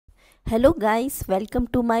Hello guys, welcome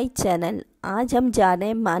to my channel. आज हम जा रहे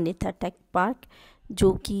हैं मान्यता टेक पार्क,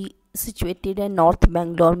 जो कि सिचुएटेड है नॉर्थ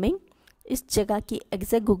बेंगलोर में। इस जगह की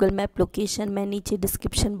एग्जैक्ट गूगल मैप लोकेशन मैं नीचे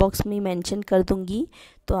डिस्क्रिप्शन बॉक्स में मेंशन कर दूंगी,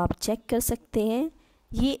 तो आप चेक कर सकते हैं।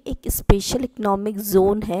 ये एक स्पेशल इकोनॉमिक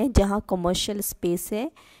जोन है जहां कमर्शियल स्पेस है।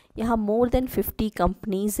 यहाँ मोर देन 50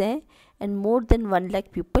 कंपनीज़ हैं and more than 1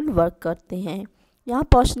 lakh people work करते हैं। यहाँ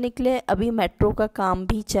पहुँचने के लिए अभी मेट्रो का काम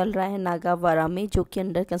भी चल रहा है नागावारा में, जो कि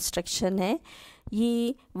अंडर कंस्ट्रक्शन है।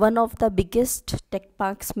 ये one of the biggest take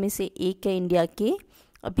parks में से एक है इंडिया के।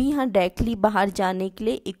 अभी यहाँ डायरेक्टली बाहर जाने के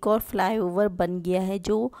लिए एक और फ्लाईओवर बन गया है,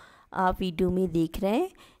 जो आप वीडियो में देख रहे हैं,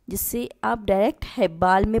 जिससे आप डायरेक्ट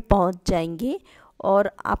हैबाल में पहुँच जाएंगे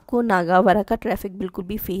और आपको नागावारा का ट्रैफिक बिल्कुल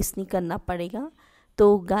भी फेस नहीं करना पड़ेगा।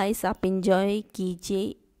 तो गाइस, आप इंजॉय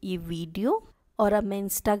कीजिए ये वीडियो। और अब मैं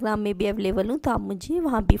इंस्टाग्राम में भी अवेलेबल हूँ, तो आप मुझे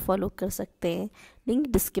वहाँ भी फॉलो कर सकते हैं, लिंक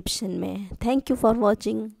डिस्क्रिप्शन में है। Thank you for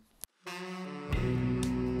watching.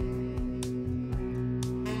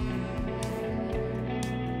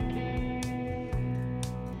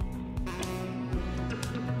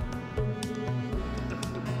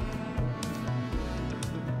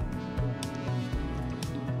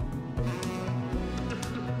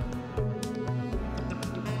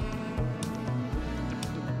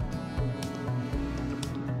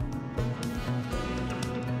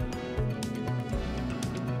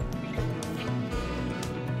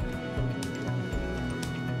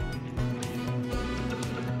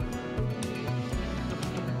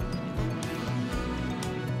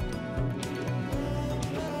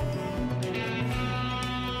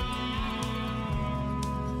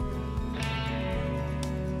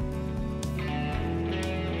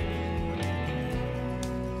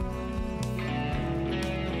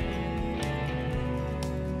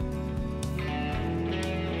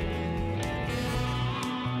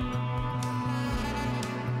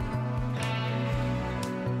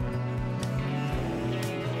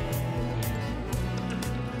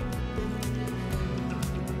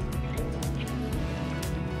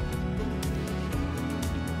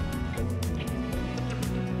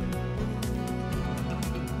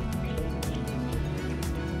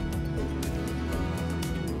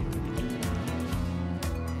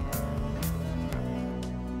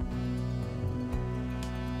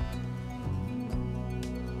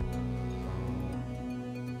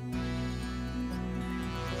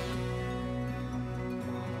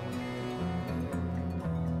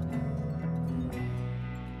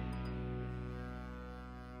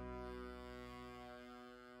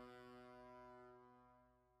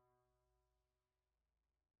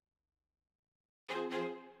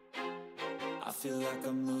 I feel like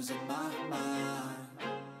I'm losing my mind.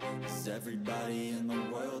 Is everybody in the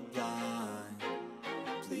world blind?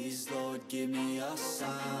 Please, Lord, give me a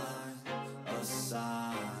sign, a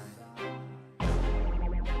sign.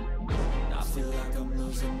 I feel like I'm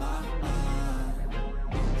losing my mind.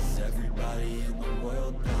 Is everybody in the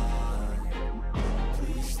world blind?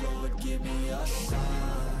 Please, Lord, give me a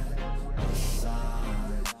sign, a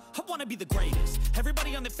sign. I wanna be the greatest.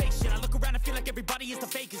 Everybody on the fake shit. I look around and feel like everybody is the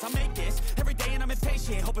fakest. I make this every day and I'm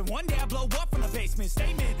impatient, hoping one day I blow up from the basement.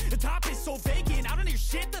 Statement, the top is so vacant. I don't hear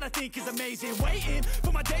shit that I think is amazing. Waiting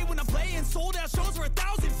for my day when I'm playing sold out shows for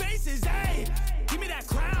 1,000 faces. Hey, give me that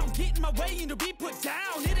crown, get in my way and to be put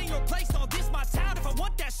down. It ain't your place, no, this my town. If I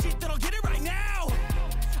want that shit, then I'll get it right now.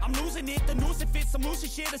 I'm losing it, the noose it fits. I'm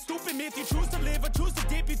losing shit, a stupid myth. You choose to live or choose to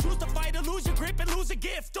dip. You choose to fight or lose your grip and lose a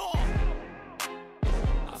gift. Oh,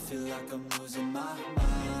 I feel like I'm losing my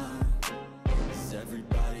mind. Is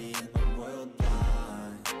everybody in the world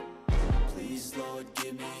blind? Please, Lord,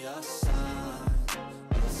 give me a sign,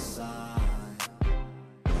 a sign.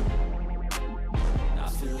 I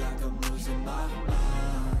feel like I'm losing my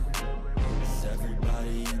mind. Is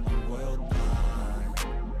everybody in the world blind?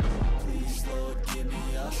 Please, Lord, give me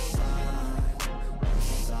a sign, a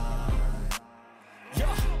sign.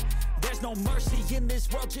 yeah. There's no mercy in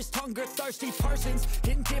this world, just hunger-thirsty persons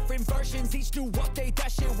in different versions, each new update,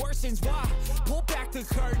 that shit worsens. Why? Pull back the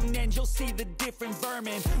curtain and you'll see the different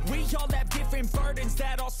vermin. We all have different burdens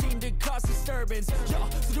that all seem to cause disturbance. Yo,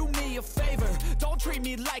 so do me a favor, don't treat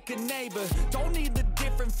me like a neighbor. Don't need the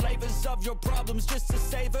different flavors of your problems just to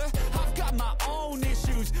savor. I've got my own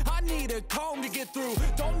issues, I need a comb to get through.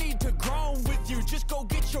 Don't need to groan with you, just go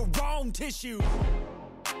get your own tissue.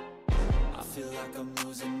 I feel like I'm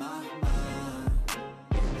losing my mind.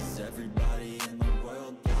 Is everybody in the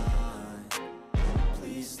world blind?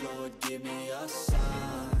 Please, Lord, give me a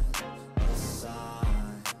sign, a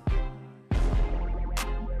sign.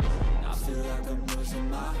 I feel like I'm losing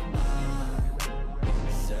my mind.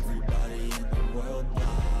 Is everybody in the world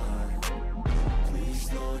blind?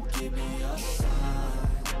 Please, Lord, give give me a sign,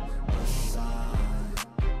 a sign.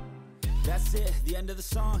 That's it, the end of the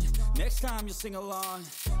song. Next time you'll sing along.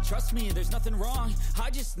 Trust me, there's nothing wrong.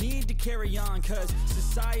 I just need to carry on, cause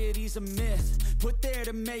society's a myth put there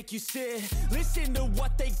to make you sit. Listen to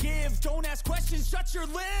what they give. Don't ask questions, shut your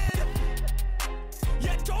lid.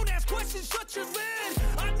 Yeah, don't ask questions, shut your lid.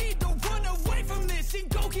 I need to run away from this and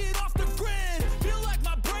go get off